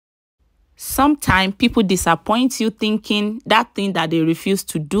Sometimes people disappoint you thinking that thing that they refuse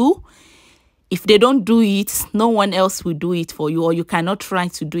to do, if they don't do it, no one else will do it for you, or you cannot try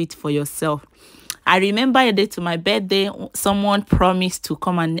to do it for yourself. I remember a day to my birthday, someone promised to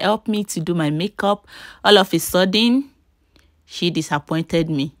come and help me to do my makeup. All of a sudden, she disappointed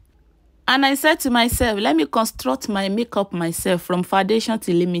me. And I said to myself, let me construct my makeup myself from foundation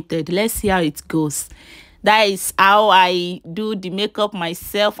to limited. Let's see how it goes. That is how I do the makeup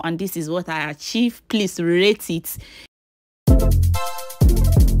myself, and this is what I achieve. Please rate it.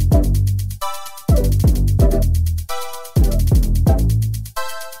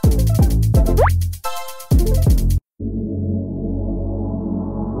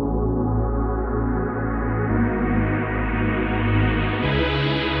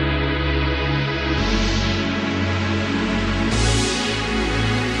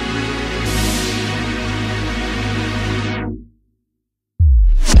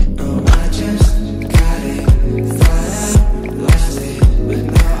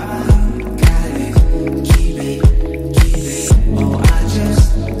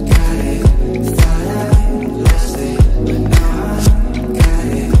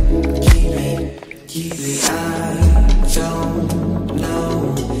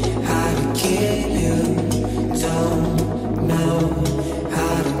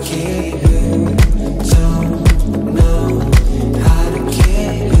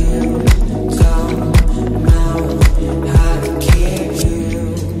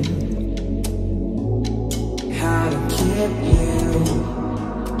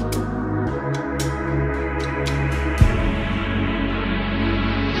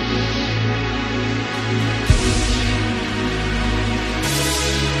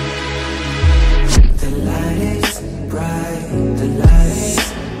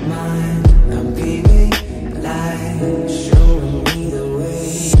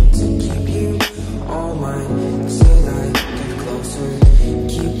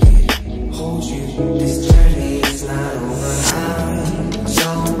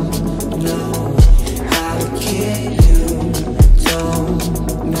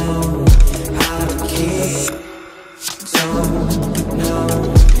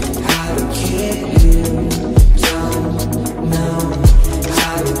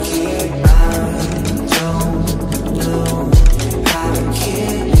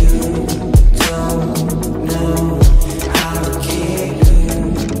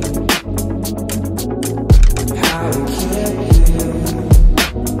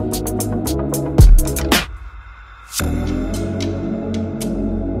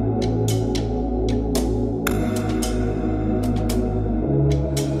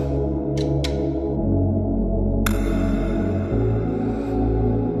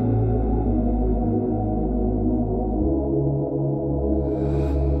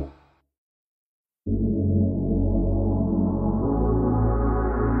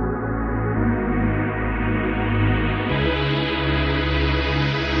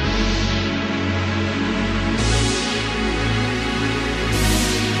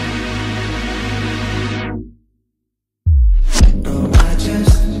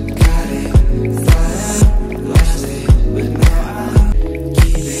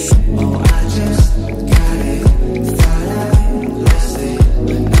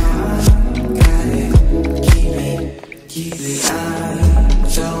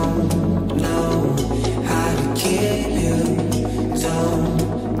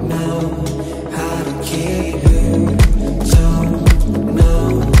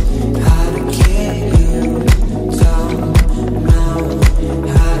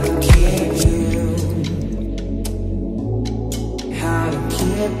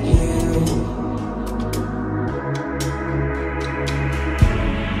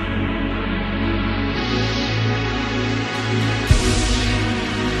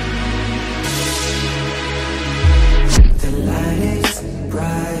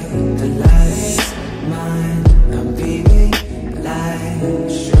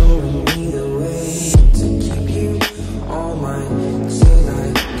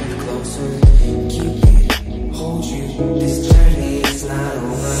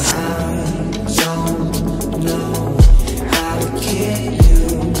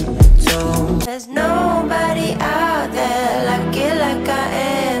 There's nobody out there like you, like I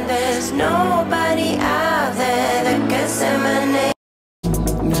am. There's nobody out there that can say my name.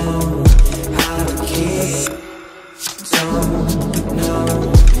 Know how to keep. Don't know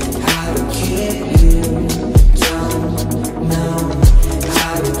how to keep you. Don't know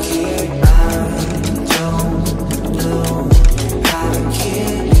how to keep. I don't know how to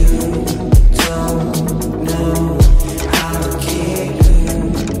keep you. Don't know how to keep you.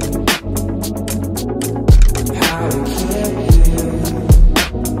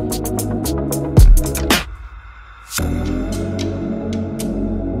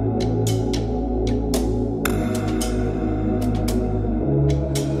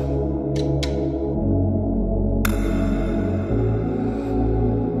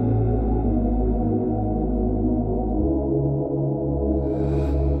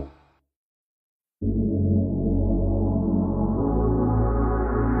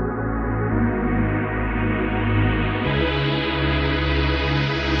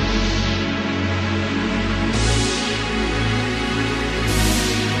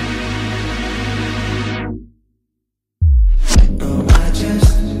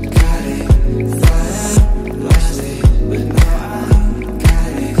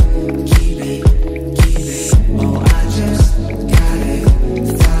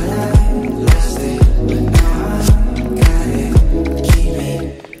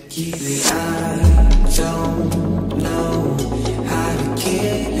 keep it. I don't know how to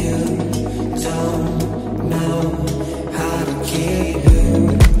keep you. Don't know how to keep you.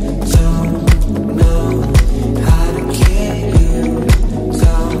 Don't know how to keep you.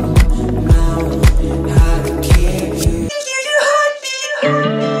 Don't know how to keep you.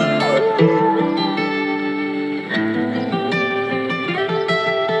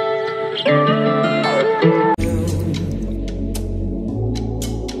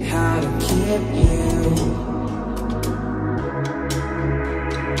 How to keep you.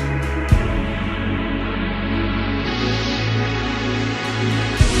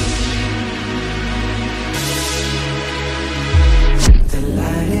 The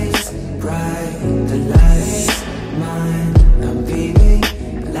light is bright, the light is mine. I'm baby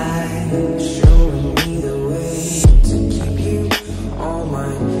light, showing me the way to keep you all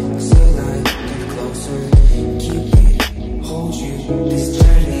mine. Till I get closer, keep it, hold you. This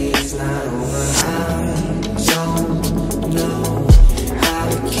journey is not over. I don't know how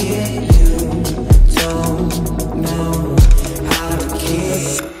to keep you. Don't know how to keep.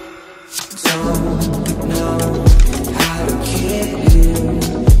 Don't know how to keep you.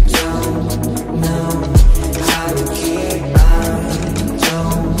 Don't know how to keep. I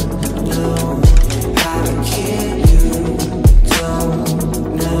don't know how to keep you. Don't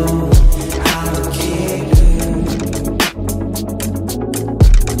know how to keep you.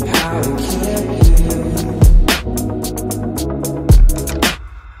 How to keep you.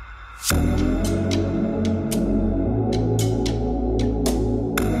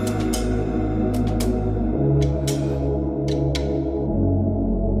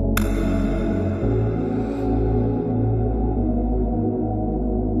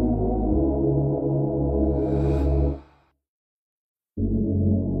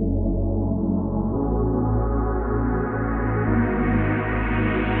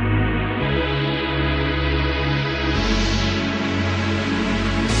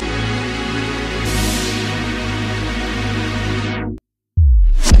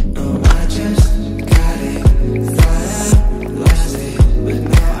 Oh, I just got it. Thought I lost it, but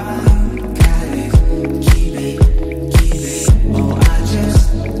now I got it. Keep it, keep it. Oh, I just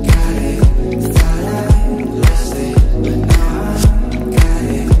got it. Thought I lost it, but now I got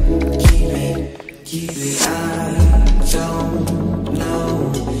it. Keep it, keep it. I don't know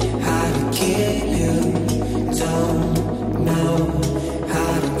how to keep you. Don't know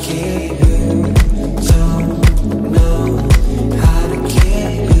how to keep you. Don't know how to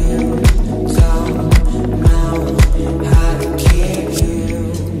keep you. Don't know how to keep you.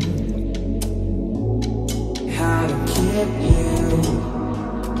 How to keep you.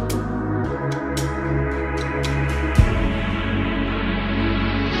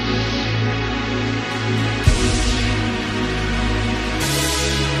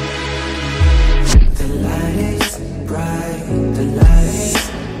 The light is bright, the light is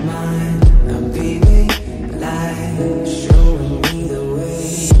mine. I'm baby light, showing me the way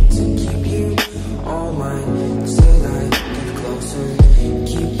to keep you all mine. Till I get closer,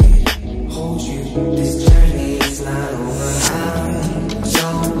 keep it, hold you. This journey is not over. I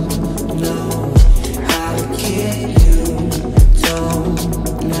don't know how to keep you. Don't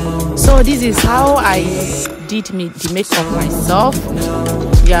know. So this is how I did the makeup myself.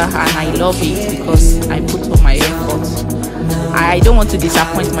 Yeah, and I love it because I put all my effort. I don't want to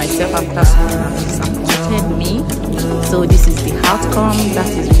disappoint myself after someone has disappointed me. So this is the outcome. That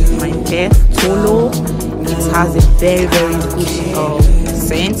is with my hair Polo. It has a very good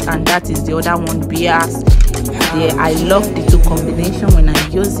scent, and that is the other one, Bias. Yeah, I love the two combination when I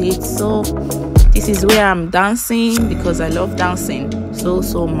use it. So this is where I'm dancing because I love dancing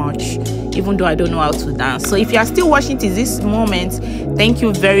so much, even though I don't know how to dance. So if you are still watching to this moment, thank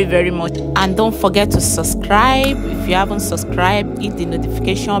you very much, and don't forget to subscribe. If you haven't subscribed, hit the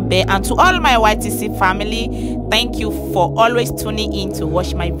notification bell. And to all my YTC family, thank you for always tuning in to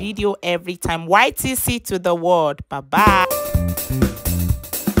watch my video every time. YTC to the world. Bye bye.